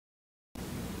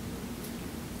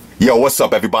Yo, what's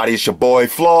up everybody? It's your boy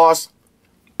Floss,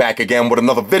 back again with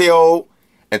another video.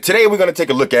 And today we're going to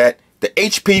take a look at the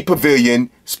HP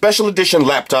Pavilion Special Edition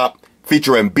laptop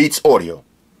featuring Beats Audio.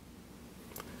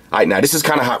 Alright, now this is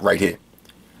kind of hot right here.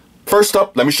 First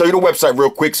up, let me show you the website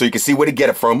real quick so you can see where to get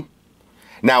it from.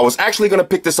 Now, I was actually going to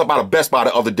pick this up out of Best Buy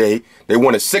the other day. They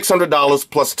wanted $600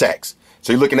 plus tax.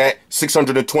 So you're looking at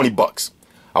 620 bucks.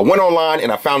 I went online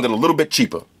and I found it a little bit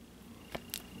cheaper.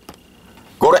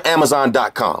 Go to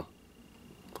Amazon.com.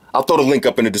 I'll throw the link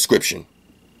up in the description.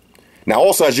 Now,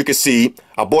 also, as you can see,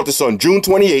 I bought this on June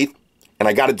 28th and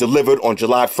I got it delivered on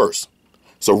July 1st.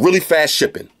 So really fast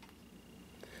shipping.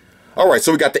 All right,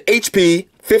 so we got the HP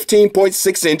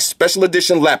 15.6-inch Special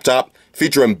Edition laptop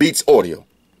featuring Beats Audio.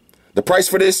 The price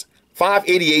for this,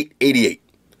 $588.88.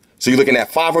 So you're looking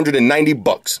at 590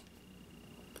 bucks.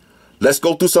 Let's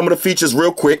go through some of the features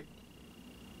real quick.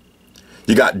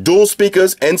 You got dual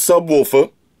speakers and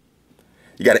subwoofer.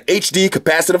 You got an HD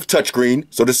capacitive touchscreen.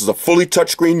 So this is a fully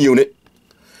touchscreen unit.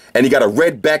 And you got a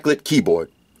red backlit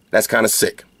keyboard. That's kind of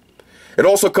sick. It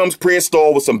also comes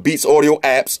pre-installed with some Beats Audio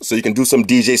apps, so you can do some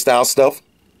DJ style stuff.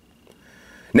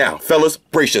 Now, fellas,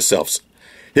 brace yourselves.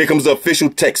 Here comes the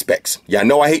official tech specs. Yeah, I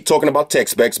know I hate talking about tech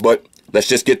specs, but let's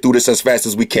just get through this as fast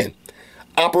as we can.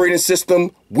 Operating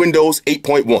system, Windows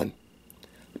 8.1.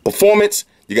 Performance,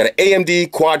 you got an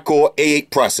AMD quad-core A8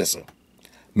 processor.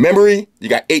 Memory, you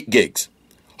got 8 gigs.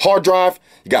 Hard drive,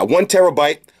 you got 1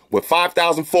 terabyte with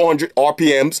 5,400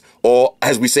 RPMs, or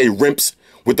as we say, RIMPs,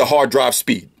 with the hard drive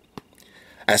speed.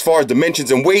 As far as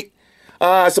dimensions and weight,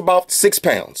 it's about 6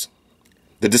 pounds.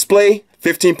 The display,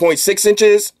 15.6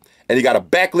 inches, and you got a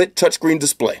backlit touchscreen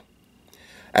display.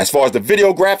 As far as the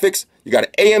video graphics, you got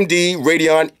an AMD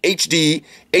Radeon HD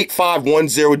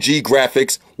A8-5545M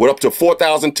graphics with up to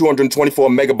 4,224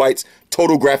 megabytes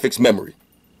total graphics memory.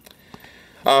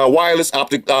 Wireless,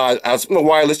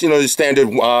 wireless, you know, the standard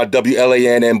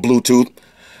WLAN and Bluetooth.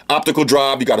 Optical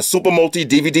drive, you got a Super Multi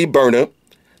DVD burner.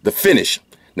 The finish.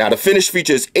 Now the finish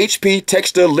features HP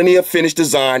texture linear finish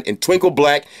design in twinkle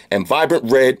black and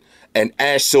vibrant red and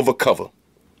ash silver cover.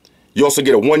 You also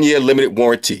get a 1-year limited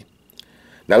warranty.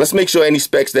 Now let's make sure any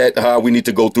specs that we need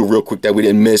to go through real quick that we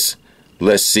didn't miss.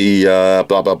 Let's see, blah,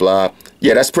 blah, blah.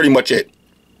 Yeah, that's pretty much it.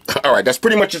 All right, that's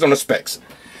pretty much it on the specs.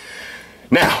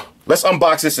 Now, let's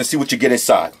unbox this and see what you get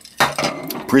inside.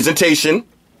 Presentation.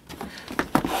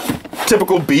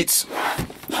 Typical Beats,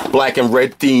 black and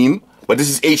red theme. But this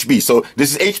is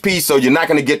HP, so you're not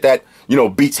gonna get that, you know,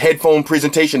 Beats headphone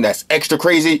presentation that's extra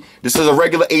crazy. This is a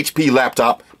regular HP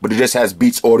laptop, but it just has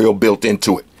Beats Audio built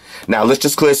into it. Now let's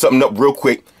just clear something up real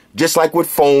quick. Just like with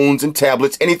phones and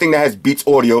tablets, anything that has Beats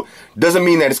Audio doesn't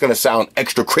mean that it's gonna sound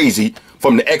extra crazy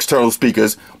from the external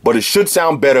speakers, but it should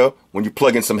sound better when you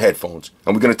plug in some headphones.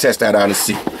 And we're gonna test that out and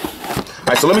see. All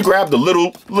right, so let me grab the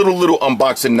little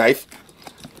unboxing knife.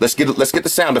 Let's get the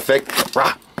sound effect.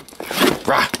 Rah,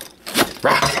 rah.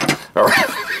 All right.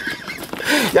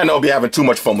 Y'all know I'll be having too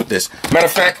much fun with this. Matter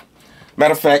of fact,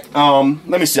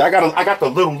 let me see. I got the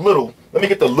little. Let me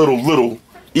get the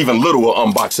even littler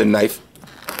unboxing knife.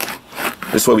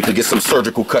 This way we can get some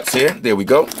surgical cuts here. There we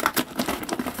go.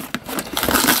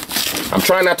 I'm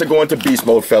trying not to go into beast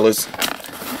mode, fellas.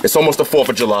 It's almost the 4th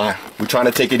of July. We're trying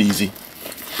to take it easy,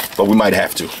 but we might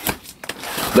have to.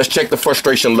 Let's check the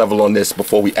frustration level on this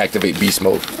before we activate beast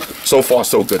mode. So far,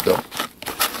 so good though.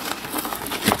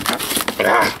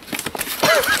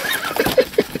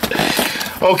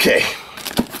 Okay,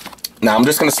 now I'm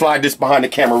just gonna slide this behind the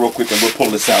camera real quick and we'll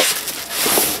pull this out.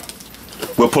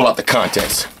 We'll pull out the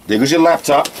contents. There goes your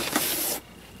laptop,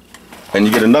 and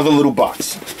you get another little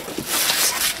box,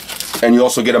 and you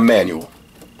also get a manual.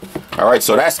 All right,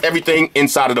 so that's everything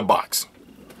inside of the box.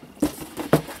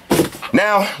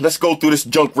 Now let's go through this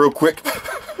junk real quick.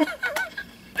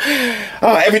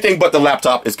 Everything but the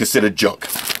laptop is considered junk.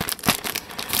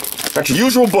 Got your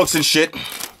usual books and shit.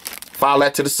 File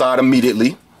that to the side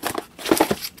immediately.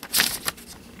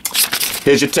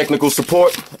 Here's your technical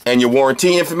support and your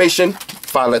warranty information.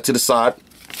 File that to the side.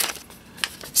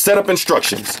 Setup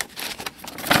instructions.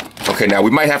 Okay, now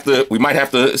we might have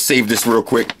to save this real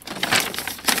quick.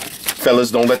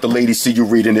 Fellas, don't let the ladies see you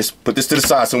reading this. Put this to the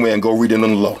side somewhere and go read it on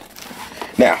the low.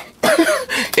 Now,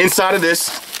 inside of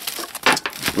this,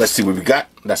 let's see what we got.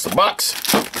 That's the box.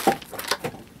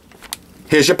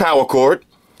 Here's your power cord.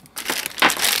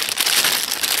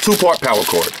 2-part power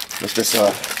cord. Let's just,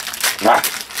 oh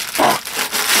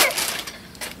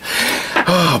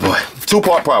boy.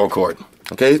 2-part power cord.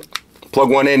 Okay? Plug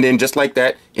one end in just like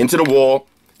that, into the wall,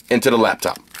 into the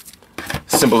laptop.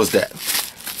 Simple as that.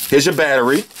 Here's your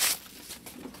battery.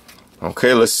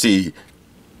 Okay, let's see.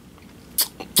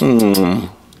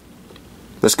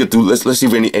 Let's get through. Let's see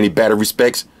if any battery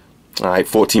specs. All right,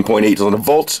 14.8 on the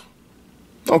volts.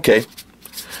 Okay.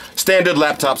 Standard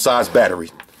laptop size battery.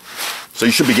 So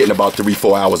you should be getting about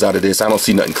 3-4 hours out of this. I don't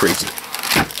see nothing crazy.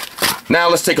 Now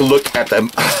let's take a look at the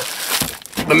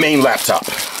main laptop.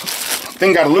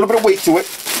 Thing got a little bit of weight to it.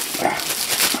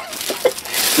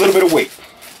 A little bit of weight.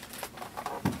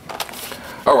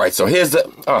 All right, so here's the.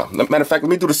 Matter of fact, let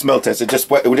me do the smell test. It just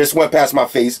went past my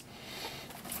face.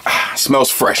 Smells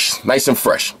fresh, nice and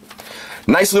fresh.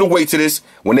 Nice little weight to this.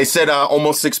 When they said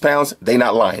almost 6 pounds, they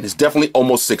not lying. It's definitely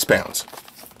almost 6 pounds.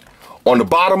 On the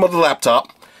bottom of the laptop,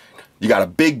 you got a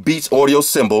big Beats audio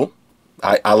symbol.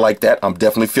 I like that. I'm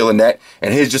definitely feeling that.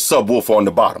 And here's your subwoofer on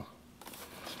the bottom.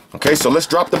 Okay, so let's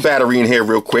drop the battery in here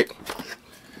real quick.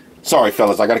 Sorry,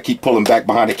 fellas, I got to keep pulling back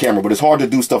behind the camera, but it's hard to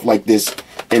do stuff like this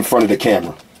in front of the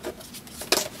camera.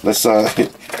 Let's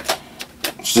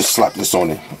just slap this on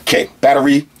there. Okay,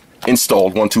 battery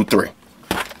installed. 1, 2, 3.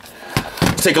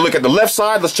 Let's take a look at the left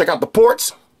side. Let's check out the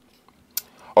ports.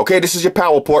 Okay, this is your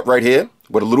power port right here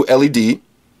with a little LED.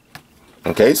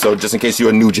 Okay, so just in case you're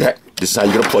a new jack, this is how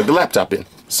you're gonna plug the laptop in.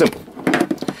 Simple.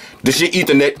 This is your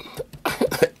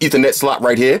Ethernet slot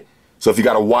right here. So if you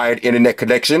got a wired internet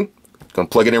connection, gonna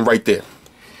plug it in right there.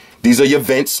 These are your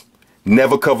vents.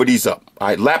 Never cover these up. All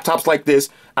right, laptops like this,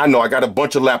 I know I got a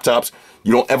bunch of laptops.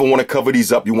 You don't ever want to cover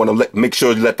these up. You want to make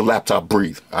sure you let the laptop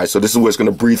breathe. All right, so this is where it's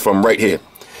gonna breathe from right here.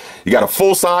 You got a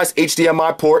full-size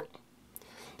HDMI port.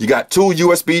 You got 2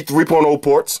 USB 3.0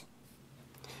 ports.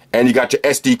 And you got your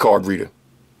SD card reader.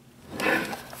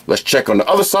 Let's check on the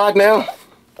other side now.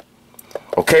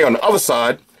 Okay, on the other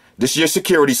side, this is your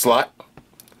security slot.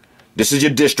 This is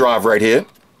your disk drive right here.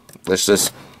 We'll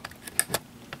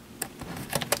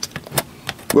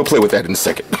play with that in a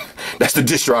second. That's the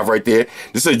disk drive right there.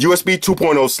 This is a USB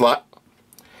 2.0 slot.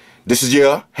 This is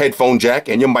your headphone jack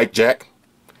and your mic jack.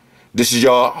 This is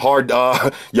your hard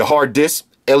disk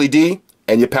LED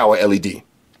and your power LED.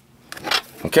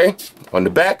 Okay, on the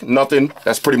back, nothing.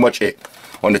 That's pretty much it.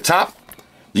 On the top,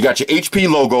 you got your HP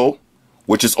logo,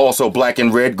 which is also black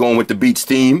and red, going with the Beats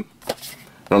theme.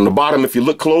 And on the bottom, if you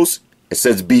look close, it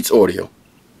says Beats Audio.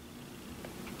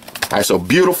 All right, so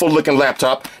beautiful looking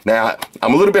laptop. Now,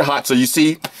 I'm a little bit hot, so you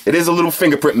see, it is a little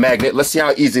fingerprint magnet. Let's see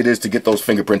how easy it is to get those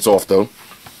fingerprints off, though.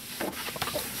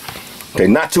 Okay,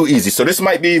 not too easy. So this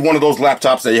might be one of those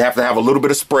laptops that you have to have a little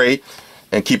bit of spray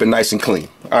and keep it nice and clean.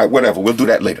 All right, whatever. We'll do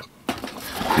that later.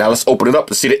 Now let's open it up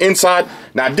to see the inside.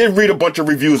 Now I did read a bunch of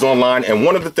reviews online, and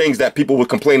one of the things that people were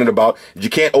complaining about is you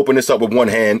can't open this up with one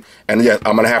hand, and yeah,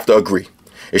 I'm gonna have to agree.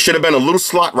 It should have been a little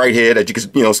slot right here that you could,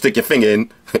 you know, stick your finger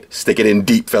in. Stick it in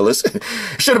deep, fellas. It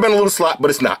should have been a little slot, but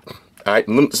it's not. All right,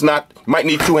 it's not. Might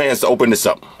need 2 hands to open this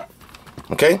up.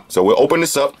 Okay, so we'll open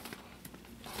this up.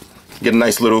 Get a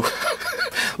nice little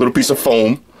little piece of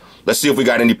foam. Let's see if we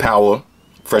got any power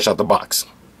fresh out the box.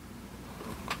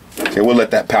 Okay, we'll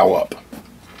let that power up.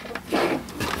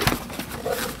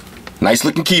 Nice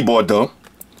looking keyboard though.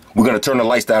 We're gonna turn the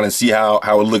lights down and see how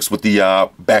it looks with the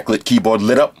backlit keyboard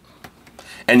lit up.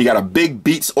 And you got a big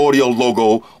Beats Audio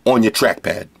logo on your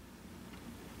trackpad.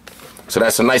 So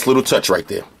that's a nice little touch right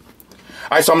there.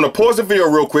 All right, so I'm gonna pause the video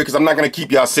real quick because I'm not gonna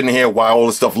keep y'all sitting here while all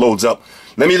this stuff loads up.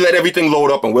 Let me let everything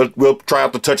load up and we'll try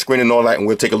out the touchscreen and all that, and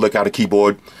we'll take a look how the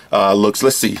keyboard looks.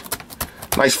 Let's see.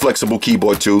 Nice flexible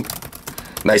keyboard too.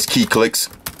 Nice key clicks.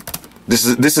 This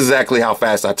is exactly how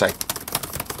fast I type.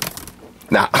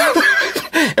 Now,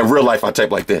 in real life, I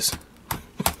type like this.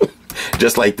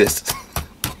 Just like this.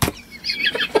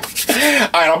 All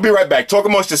right, I'll be right back. Talk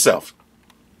amongst yourselves.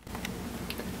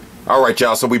 All right,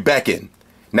 y'all, so we back in.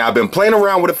 Now, I've been playing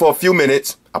around with it for a few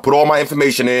minutes. I put all my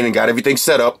information in and got everything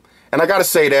set up. And I got to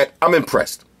say that I'm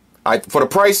impressed. For the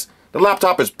price, the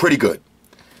laptop is pretty good.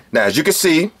 Now, as you can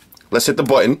see, let's hit the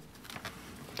button.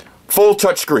 Full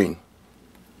touchscreen.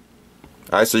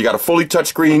 All right, so you got a fully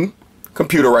touchscreen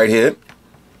computer right here.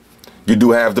 You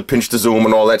do have the pinch to zoom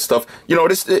and all that stuff. You know,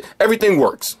 everything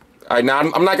works. All right, now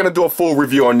I'm not going to do a full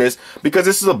review on this because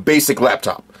this is a basic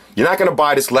laptop. You're not going to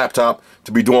buy this laptop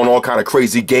to be doing all kind of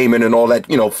crazy gaming and all that,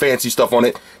 you know, fancy stuff on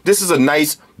it. This is a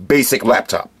nice basic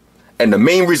laptop. And the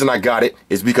main reason I got it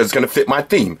is because it's going to fit my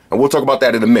theme. And we'll talk about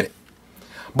that in a minute.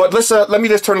 But let me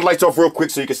just turn the lights off real quick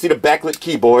so you can see the backlit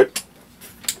keyboard.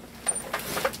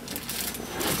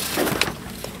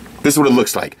 This is what it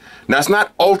looks like. Now, it's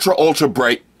not ultra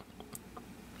bright,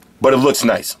 but it looks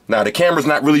nice. Now, the camera's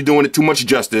not really doing it too much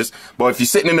justice, but if you're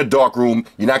sitting in a dark room,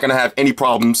 you're not going to have any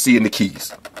problem seeing the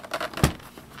keys.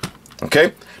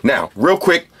 Okay? Now, real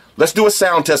quick, let's do a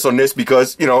sound test on this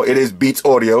because, you know, it is Beats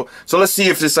Audio. So let's see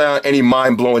if there's any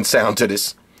mind-blowing sound to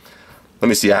this. Let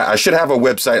me see. I should have a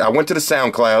website. I went to the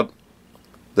SoundCloud.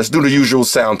 let's do the usual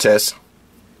sound test.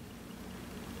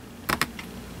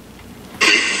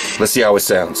 Let's see how it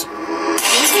sounds.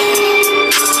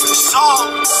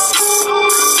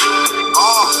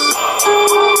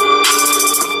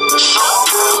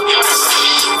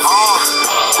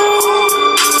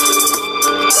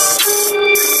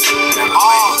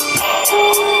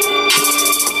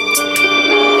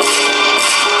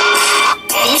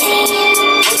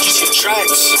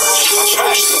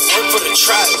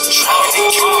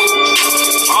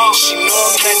 She know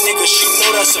I'm that nigga, she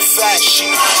know that's a fact.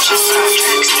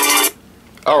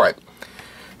 Alright.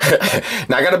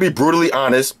 Now I gotta be brutally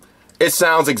honest, it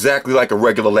sounds exactly like a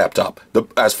regular laptop.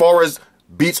 As far as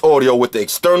Beats audio with the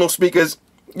external speakers,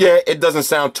 yeah, it doesn't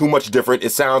sound too much different.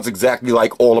 It sounds exactly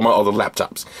like all of my other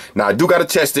laptops. Now I do gotta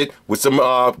test it with some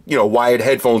you know, wired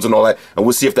headphones and all that, and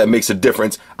we'll see if that makes a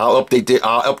difference. I'll update it.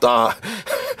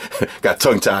 Got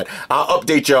tongue-tied. I'll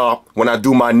update y'all when I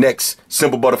do my next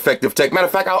simple but effective tech. Matter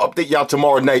of fact, I'll update y'all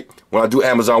tomorrow night when I do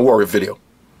Amazon Warrior video.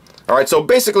 Alright, so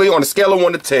basically on a scale of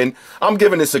 1 to 10, I'm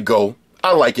giving this a go.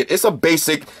 I like it. It's a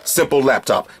basic, simple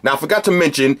laptop. Now I forgot to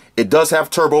mention, it does have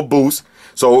turbo boost.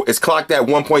 So it's clocked at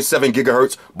 1.7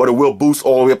 gigahertz, but it will boost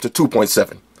all the way up to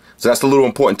 2.7. So that's a little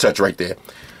important touch right there.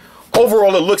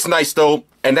 Overall, it looks nice though,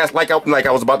 and that's like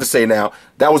I was about to say now,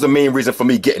 that was the main reason for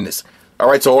me getting this. All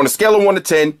right, so on a scale of 1 to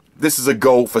 10, this is a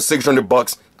go. For 600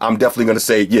 bucks, I'm definitely gonna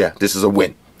say, yeah, this is a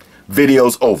win.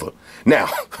 Video's over. Now,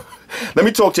 let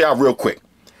me talk to y'all real quick.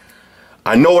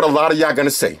 I know what a lot of y'all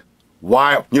gonna say.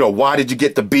 Why, you know, why did you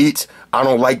get the Beats? I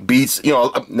don't like Beats. You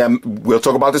know, now we'll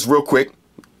talk about this real quick.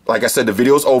 Like I said, the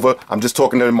video's over. I'm just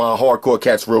talking to my hardcore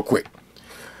cats real quick.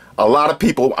 A lot of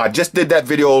people, I just did that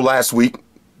video last week.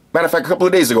 Matter of fact, a couple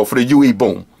of days ago for the UE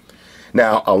Boom.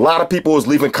 Now, a lot of people was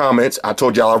leaving comments. I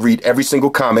told y'all I'll read every single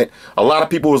comment. A lot of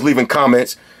people was leaving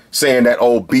comments saying that,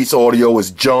 oh, Beats audio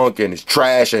is junk and it's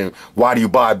trash and why do you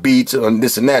buy Beats and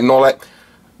this and that and all that.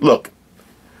 Look,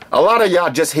 a lot of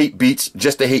y'all just hate Beats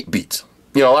just to hate Beats.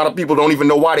 You know, a lot of people don't even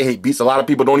know why they hate Beats. A lot of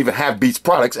people don't even have Beats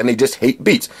products and they just hate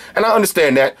Beats. And I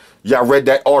understand that. Y'all read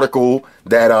that article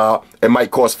that it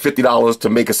might cost $50 to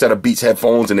make a set of Beats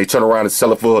headphones and they turn around and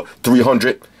sell it for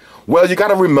 $300. Well, you got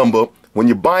to remember, when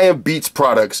you're buying Beats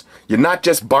products, you're not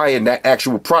just buying that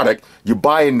actual product, you're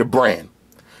buying the brand.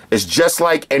 It's just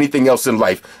like anything else in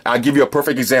life. I'll give you a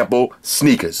perfect example,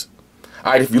 sneakers.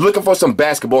 All right, if you're looking for some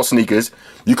basketball sneakers,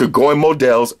 you could go in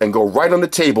Modell's and go right on the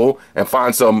table and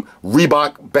find some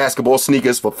Reebok basketball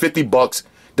sneakers for 50 bucks.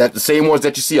 That the same ones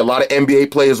that you see a lot of NBA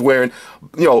players wearing,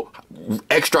 you know,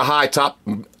 extra high top,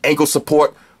 ankle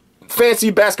support,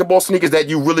 fancy basketball sneakers that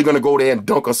you're really going to go there and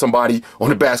dunk on somebody on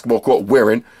the basketball court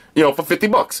wearing, you know, for 50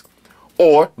 bucks.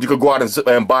 Or you could go out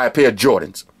and buy a pair of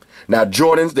Jordans. Now,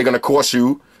 Jordans, they're going to cost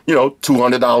you, you know,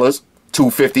 $200,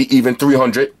 $250, even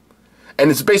 $300. And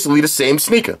it's basically the same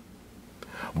sneaker.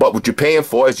 But what you're paying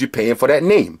for is you're paying for that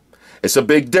name. It's a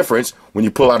big difference when you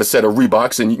pull out a set of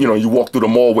Reeboks and, you know, you walk through the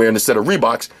mall wearing a set of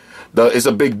Reeboks. It's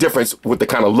a big difference with the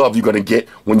kind of love you're going to get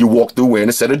when you walk through wearing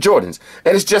a set of Jordans.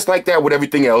 And it's just like that with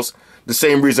everything else. The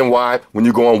same reason why when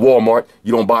you go on Walmart,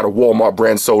 you don't buy the Walmart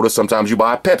brand soda. Sometimes you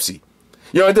buy a Pepsi.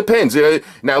 You know, it depends.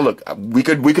 Now, look, we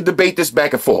could debate this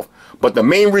back and forth. But the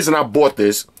main reason I bought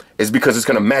this is because it's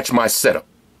going to match my setup.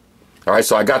 All right,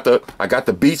 so I got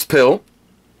the Beats pill.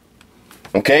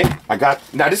 Okay,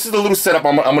 now this is the little setup.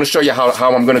 I'm going to show you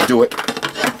how I'm going to do it.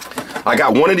 I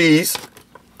got one of these.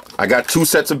 I got 2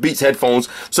 sets of Beats headphones.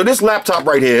 So this laptop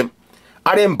right here,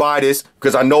 I didn't buy this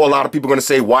because I know a lot of people are going to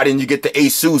say, why didn't you get the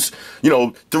Asus, you know,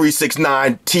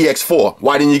 369 TX4?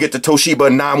 Why didn't you get the Toshiba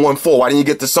 914? Why didn't you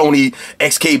get the Sony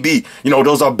XKB? You know,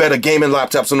 those are better gaming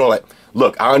laptops and all that.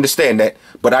 Look, I understand that,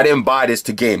 but I didn't buy this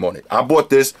to game on it. I bought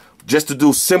this just to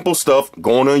do simple stuff,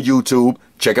 going on YouTube,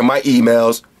 checking my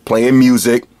emails, playing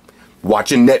music,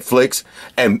 watching Netflix.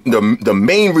 And the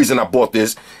main reason I bought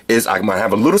this is I might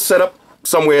have a little setup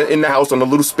somewhere in the house on a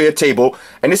little spare table,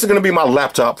 and this is going to be my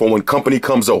laptop for when company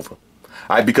comes over.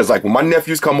 All right, because like when my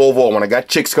nephews come over or when I got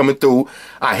chicks coming through,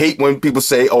 I hate when people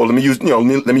say, oh, let me use, you know,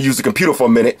 let me use the computer for a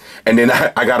minute, and then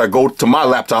I gotta go to my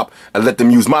laptop and let them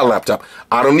use my laptop.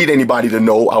 I don't need anybody to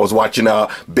know I was watching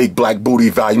Big Black Booty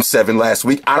Volume 7 last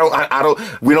week.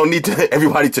 We don't need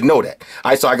everybody to know that.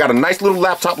 All right, so I got a nice little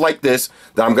laptop like this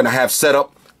that I'm gonna have set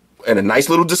up and a nice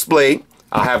little display.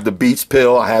 I have the Beats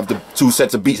pill. I have the 2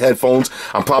 sets of Beats headphones.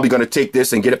 I'm probably gonna take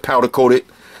this and get it powder coated,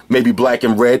 maybe black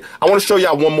and red. I want to show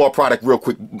y'all one more product real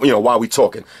quick, you know, while we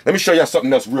talking. Let me show y'all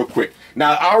something else real quick.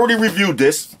 Now, I already reviewed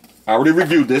this,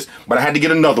 but I had to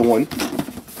get another one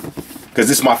because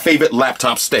this is my favorite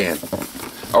laptop stand.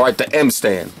 All right, the M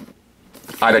stand.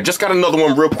 All right, I just got another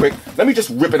one real quick. Let me just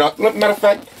rip it up. Matter of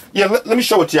fact, Yeah, let me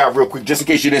show it to y'all real quick, just in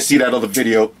case you didn't see that other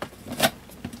video.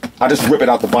 I'll just rip it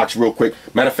out the box real quick.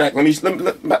 Matter of fact,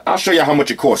 I'll show you how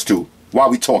much it costs too, while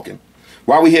we talking.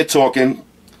 While we here talking,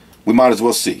 we might as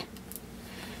well see.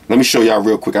 Let me show y'all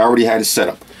real quick. I already had it set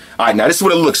up. All right, now this is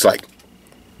what it looks like.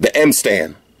 The M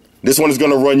stand. This one is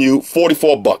gonna run you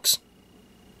 44 bucks.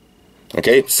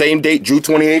 Okay, same date, June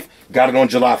 28th. Got it on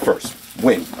July 1st.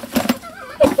 Win.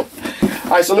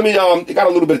 All right, so let me, got a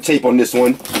little bit of tape on this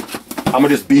one. I'm gonna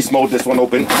just beast mode this one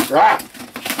open. Ah!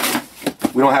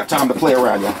 We don't have time to play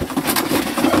around, y'all.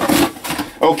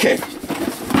 Okay.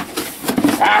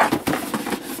 Ah!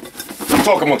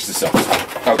 Talk amongst yourselves.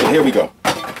 Okay, here we go.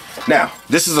 Now,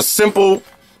 this is a simple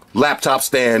laptop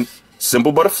stand.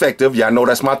 Simple but effective. Y'all know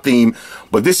that's my theme.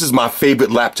 But this is my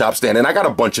favorite laptop stand. And I got a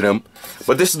bunch of them.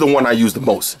 But this is the one I use the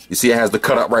most. You see it has the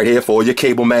cutout right here for all your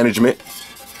cable management.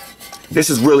 This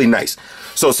is really nice.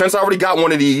 So since I already got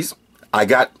one of these, I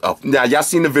got, now y'all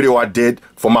seen the video I did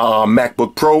for my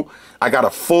MacBook Pro. I got a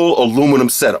full aluminum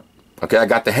setup. Okay, I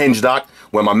got the hinge dock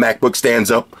where my MacBook stands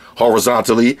up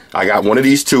horizontally. I got one of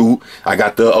these too. I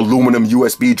got the aluminum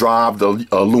USB drive, the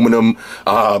aluminum,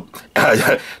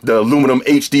 the aluminum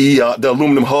HD, the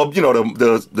aluminum hub. You know,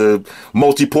 the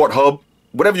multi-port hub,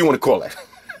 whatever you want to call it.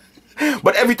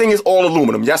 But everything is all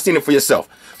aluminum. Y'all seen it for yourself.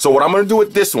 So what I'm gonna do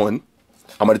with this one,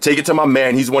 I'm gonna take it to my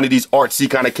man. He's one of these artsy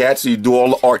kind of cats. So you do all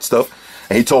the art stuff.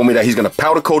 And he told me that he's gonna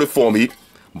powder coat it for me,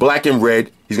 black and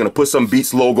red. He's gonna put some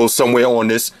Beats logo somewhere on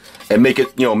this and make it,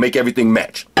 you know, make everything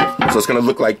match. So it's gonna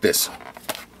look like this.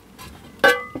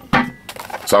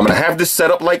 So I'm gonna have this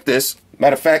set up like this.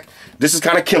 Matter of fact, this is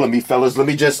kind of killing me, fellas. Let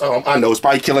me just, I know it's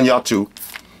probably killing y'all too.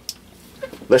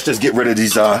 Let's just get rid of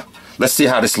these, let's see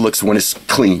how this looks when it's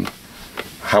clean.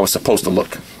 How it's supposed to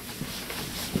look.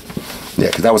 Yeah,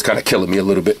 because that was kind of killing me a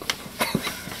little bit.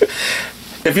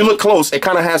 If you look close, it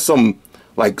kind of has some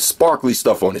like sparkly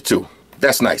stuff on it too.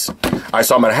 That's nice. All right,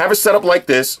 so I'm gonna have it set up like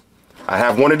this. I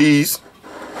have one of these,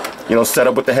 you know, set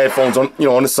up with the headphones on, you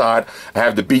know, on the side. I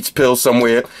have the Beats pill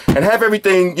somewhere, and have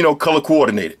everything, you know, color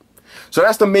coordinated. So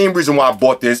that's the main reason why I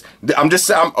bought this.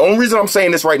 Only reason I'm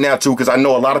saying this right now too, because I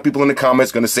know a lot of people in the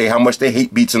comments gonna say how much they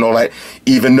hate Beats and all that,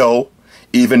 even though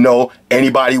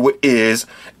anybody with ears,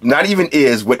 not even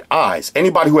ears, with eyes,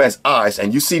 anybody who has eyes,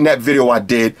 and you seen that video I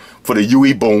did for the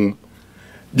UE Boom,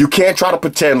 you can't try to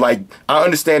pretend like, I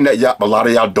understand that a lot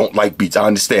of y'all don't like Beats, I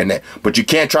understand that, but you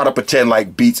can't try to pretend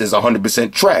like Beats is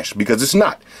 100% trash, because it's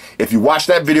not. If you watch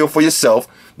that video for yourself,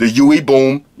 the UE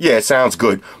Boom, yeah, it sounds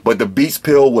good, but the Beats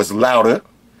pill was louder.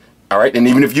 All right, and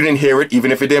even if you didn't hear it,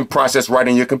 even if it didn't process right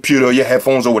in your computer or your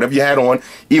headphones or whatever you had on,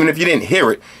 even if you didn't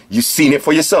hear it, you seen it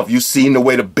for yourself. You seen the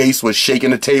way the bass was shaking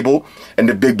the table, and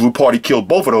the Big Blue Party killed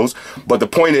both of those. But the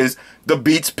point is, the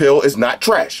Beats pill is not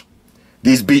trash.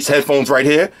 These Beats headphones right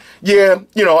here, yeah,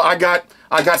 you know, I got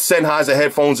Sennheiser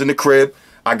headphones in the crib.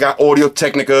 I got Audio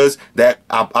Technicas that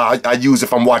I use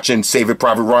if I'm watching Saving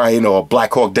Private Ryan or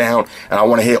Black Hawk Down, and I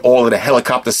want to hear all of the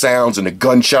helicopter sounds and the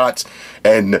gunshots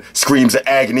and the screams of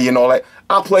agony and all that.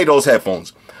 I'll play those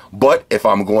headphones. But if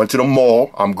I'm going to the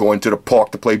mall, I'm going to the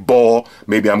park to play ball,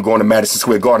 maybe I'm going to Madison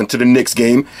Square Garden to the Knicks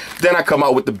game, then I come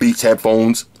out with the Beats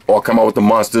headphones or come out with the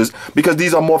Monsters, because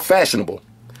these are more fashionable.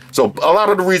 So a lot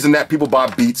of the reason that people buy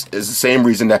Beats is the same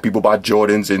reason that people buy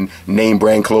Jordans and name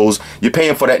brand clothes. You're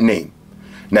paying for that name.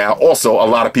 Now, also, a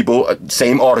lot of people,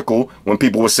 same article, when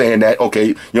people were saying that, okay,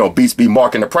 you know, Beats be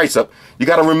marking the price up, you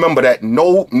got to remember that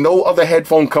no other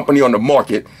headphone company on the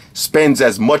market spends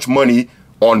as much money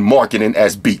on marketing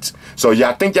as Beats. So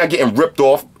y'all think y'all getting ripped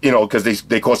off, you know, because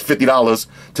they cost $50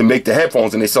 to make the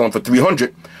headphones and they sell them for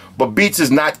 $300. But Beats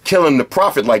is not killing the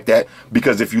profit like that,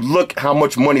 because if you look how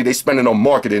much money they spending on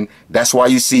marketing, that's why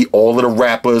you see all of the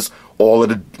rappers, all of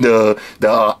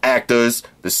the actors,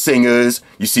 the singers,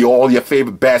 you see all your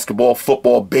favorite basketball,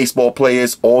 football, baseball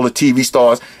players, all the TV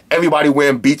stars, everybody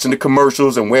wearing Beats in the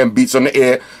commercials and wearing Beats on the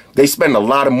air. They spend a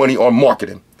lot of money on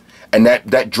marketing, and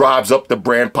that drives up the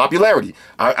brand popularity.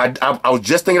 I was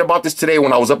just thinking about this today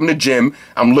when I was up in the gym.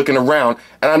 I'm looking around,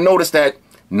 and I noticed that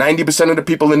 90% of the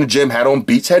people in the gym had on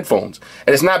Beats headphones.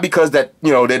 And it's not because that,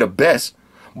 you know, they're the best,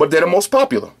 but they're the most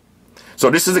popular. So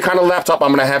this is the kind of laptop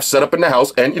I'm going to have set up in the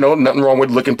house. And, you know, nothing wrong with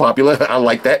looking popular. I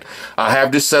like that. I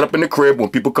have this set up in the crib. When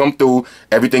people come through,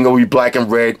 everything will be black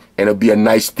and red, and it'll be a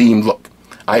nice themed look.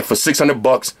 All right, for 600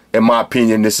 bucks, in my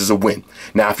opinion, this is a win.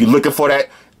 Now, if you're looking for that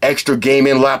extra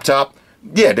gaming laptop,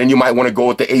 yeah, then you might want to go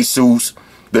with the Asus,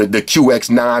 the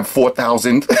QX9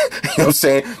 4000. You know what I'm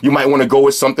saying? You might want to go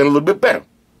with something a little bit better.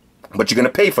 But you're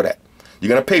going to pay for that. You're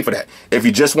going to pay for that. If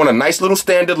you just want a nice little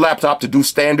standard laptop to do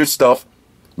standard stuff,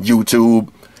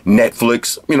 YouTube,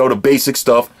 Netflix, you know, the basic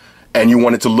stuff, and you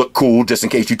want it to look cool just in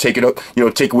case you take it up, you know,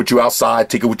 take it with you outside,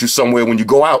 take it with you somewhere when you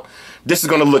go out, this is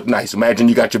going to look nice. Imagine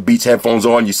you got your Beats headphones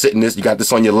on, you're sitting this, you got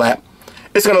this on your lap.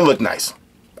 It's going to look nice.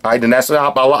 All right, and that's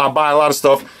how I buy a lot of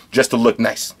stuff just to look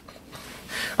nice.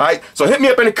 All right, so hit me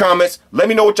up in the comments. Let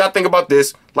me know what y'all think about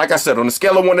this. Like I said, on a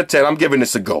scale of 1 to 10, I'm giving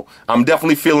this a go. I'm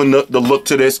definitely feeling the look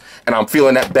to this, and I'm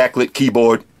feeling that backlit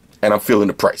keyboard, and I'm feeling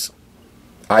the price.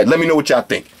 All right, let me know what y'all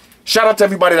think. Shout out to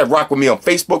everybody that rock with me on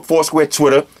Facebook, Foursquare,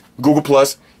 Twitter, Google+.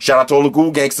 Shout out to all the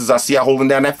Google gangsters I see out holding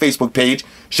down that Facebook page.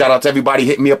 Shout out to everybody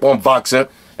hitting me up on Voxer.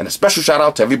 And a special shout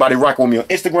out to everybody rocking with me on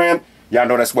Instagram. Y'all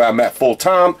know that's where I'm at full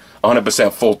time,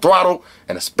 100% full throttle.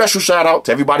 And a special shout out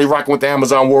to everybody rocking with the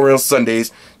Amazon Warrior on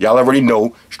Sundays. Y'all already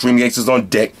know, Stream Gangsters on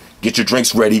deck. Get your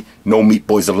drinks ready. No meat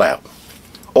boys allowed.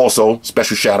 Also,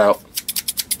 special shout out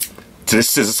to the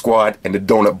Scissor Squad and the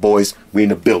Donut Boys. We in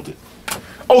the building.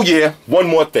 Oh yeah, one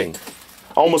more thing.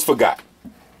 I almost forgot.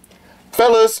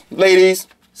 Fellas, ladies,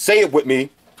 say it with me.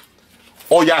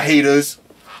 All y'all haters,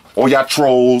 all y'all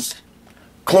trolls,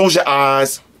 close your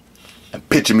eyes and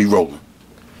picture me rolling.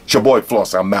 It's your boy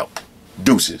Flossy, I'm out.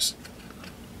 Deuces.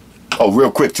 Oh,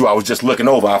 real quick too, I was just looking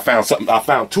over. I found something. I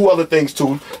found 2 other things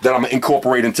too that I'm gonna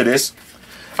incorporate into this.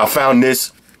 I found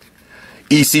this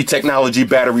EC Technology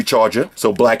battery charger,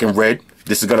 so black and red.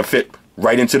 This is gonna fit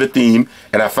right into the theme.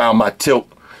 And I found my Tilt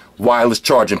wireless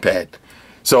charging pad.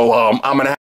 So I'm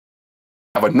gonna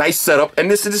have a nice setup, and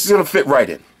this is gonna fit right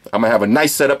in. I'm gonna have a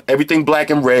nice setup, everything black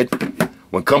and red.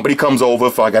 When company comes over,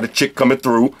 if I got a chick coming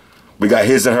through, we got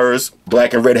his and hers,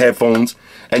 black and red headphones,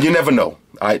 and you never know.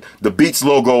 The Beats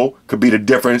logo could be the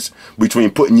difference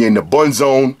between putting you in the bun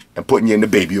zone and putting you in the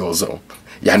baby oil zone.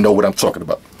 Y'all know what I'm talking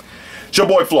about. It's your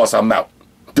boy Floss, I'm out.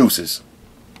 Deuces.